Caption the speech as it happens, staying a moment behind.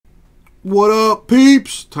What up,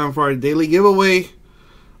 peeps? Time for our daily giveaway.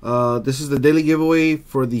 This is the daily giveaway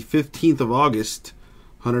for the 15th of August.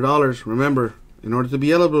 $100. Remember, in order to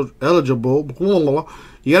be eligible,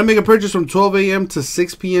 you gotta make a purchase from 12 a.m. to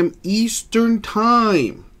 6 p.m. Eastern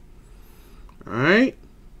Time. Alright?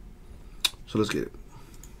 So let's get it.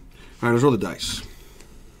 Alright, let's roll the dice.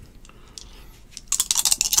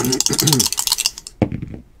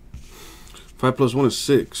 Five plus 1 is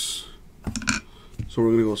 6. So we're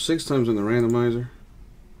going to go 6 times in the randomizer.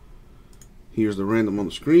 Here's the random on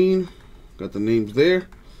the screen. Got the names there.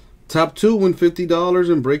 Top 2 win $50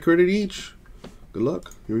 in break credit each. Good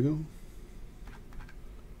luck. Here we go.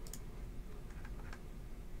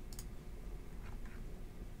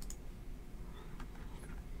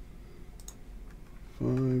 Five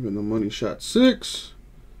and the money shot 6.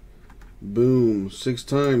 Boom. 6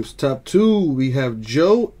 times. Top 2 we have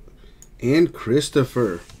Joe and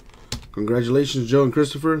Christopher. Congratulations, Joe and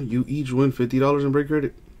Christopher. You each win $50 in break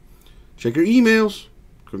credit. Check your emails.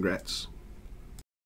 Congrats.